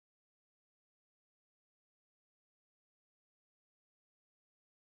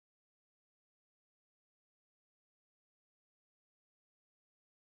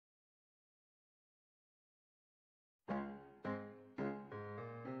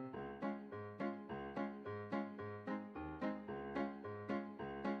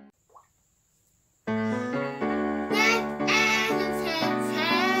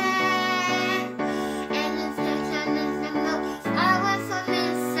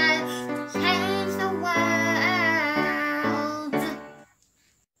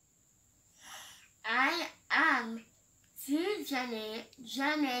Dijonae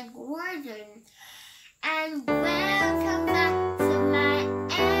Jàyñae, and welcome back to my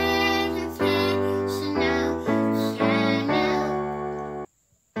educational channel.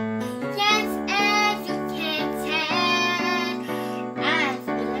 Yes, educated as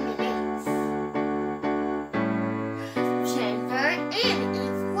eliminates gender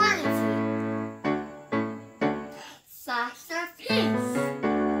inequality, faster pace,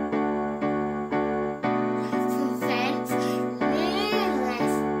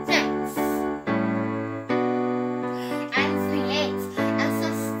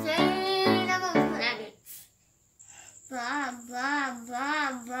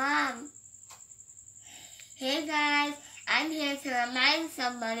 blah. Hey guys, I'm here to remind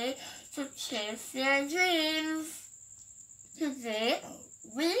somebody to chase their dreams. Today,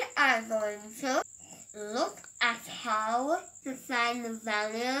 we are going to look at how to find the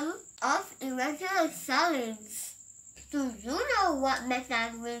volume of irregular solids. Do you know what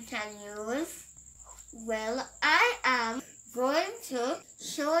method we can use? Well, I am going to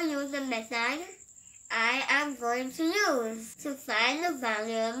show you the method I am going to use to find the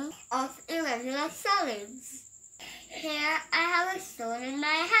volume of irregular solids. Here I have a stone in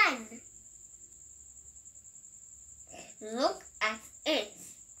my hand. Look at it.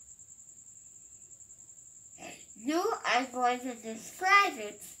 You are going to describe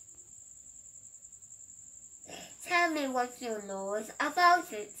it. Tell me what you know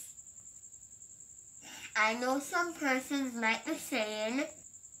about it. I know some persons might be saying,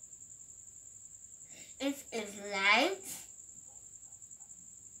 it is light,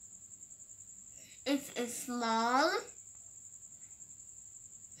 it is small,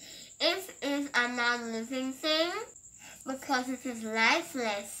 it is a non-living thing because it is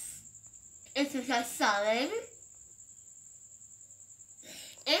lifeless, it is a solid,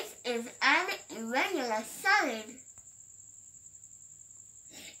 it is an irregular solid,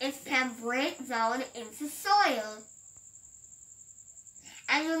 it can break down into soil.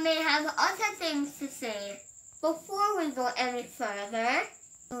 And you may have other things to say. Before we go any further,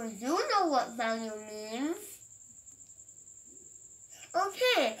 do you know what volume means?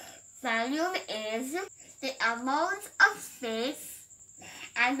 Okay, volume is the amount of space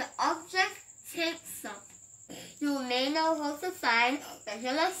an object takes up. You may know how to find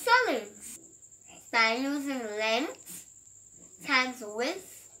regular solids by using length times width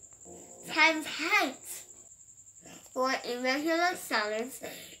times height. For irregular solids,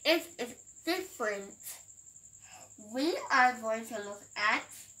 it is different. We are going to look at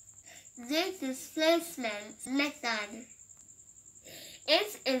the displacement method.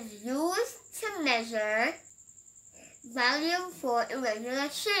 It is used to measure volume for irregular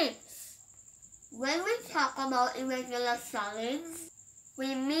shapes. When we talk about irregular solids,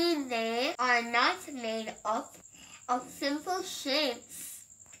 we mean they are not made up of simple shapes.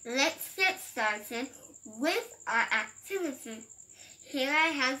 Let's get started with our activity. Here I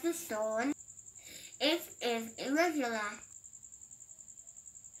have the stone. It is irregular.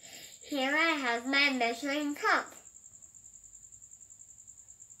 Here I have my measuring cup.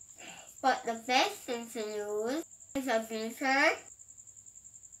 But the best thing to use is a beaker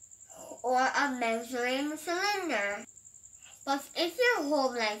or a measuring cylinder. But if you're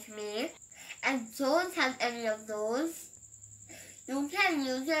home like me and don't have any of those, you can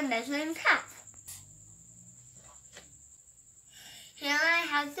use your measuring cup. Here I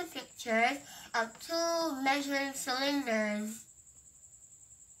have the pictures of two measuring cylinders.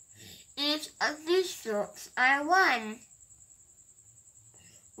 Each of these strokes are 1.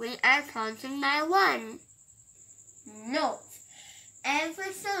 We are counting by 1. Note,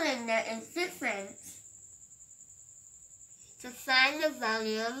 every cylinder is different. To find the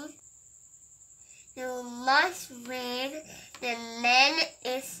volume, you must read the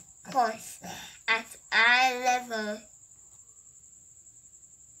MEN-IS course at eye level.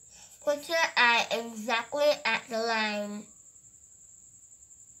 Put your eye exactly at the line,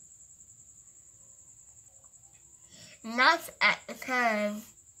 not at the curve.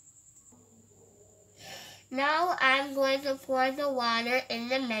 Now I'm going to pour the water in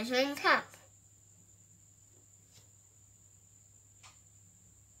the measuring cup.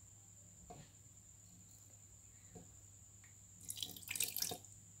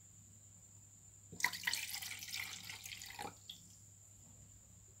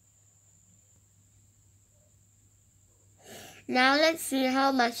 Now let's see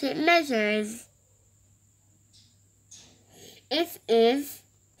how much it measures. It is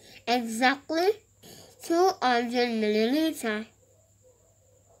exactly 200 milliliters.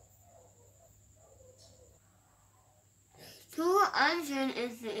 200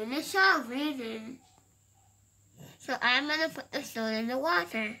 is the initial reading. So I'm going to put the stone in the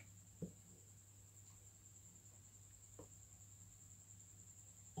water.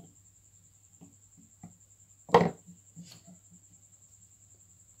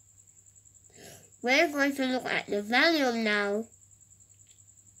 We're going to look at the volume now.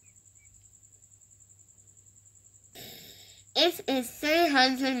 It is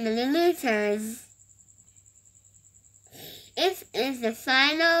 300 milliliters. It is the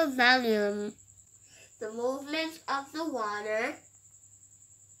final volume. The movement of the water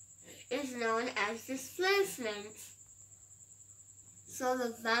is known as displacement. So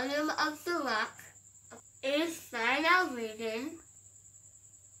the volume of the rock is final reading,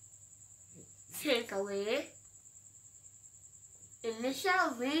 takeaway,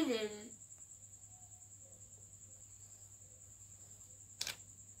 initial reading.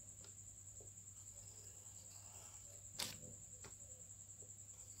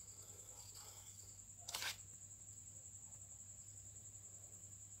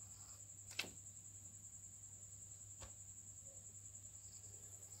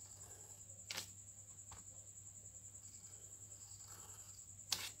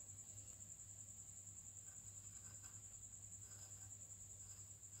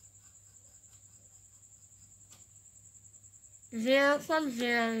 Zero from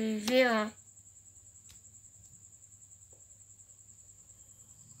 0 is 0.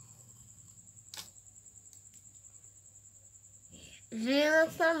 Zero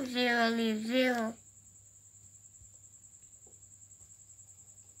from 0 leaves 0.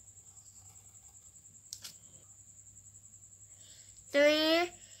 Three,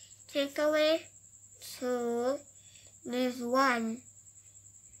 take away 2 leaves 1.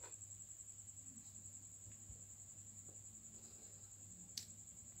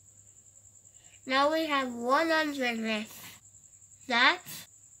 Now we have 100 left. That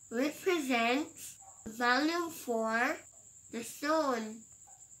represents volume for the stone.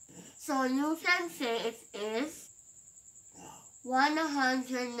 So you can say it is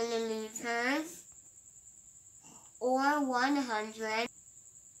 100 milliliters or 100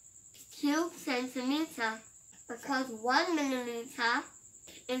 cube centimeter, because 1 milliliter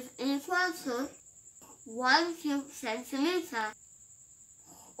is equal to 1 cube centimeter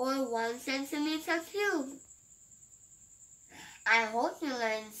or 1 centimeter cube. I hope you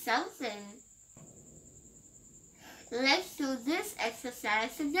learned something. Let's do this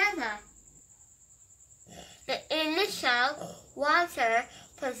exercise together. The initial water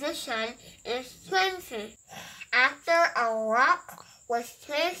position is 20. After a rock was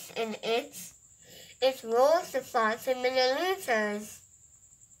placed in it, it rose to 40 milliliters,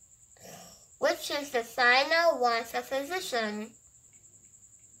 which is the final water position.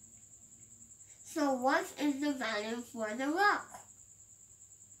 So what is the volume for the rock?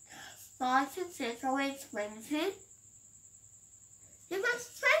 40 take away 20. Give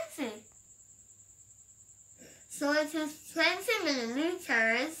us 20. So it is 20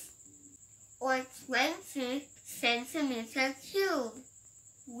 milliliters or 20 centimeter cube.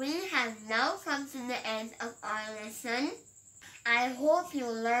 We have now come to the end of our lesson. I hope you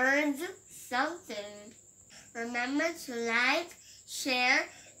learned something. Remember to like, share,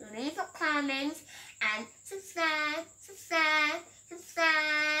 leave a comment, and subscribe.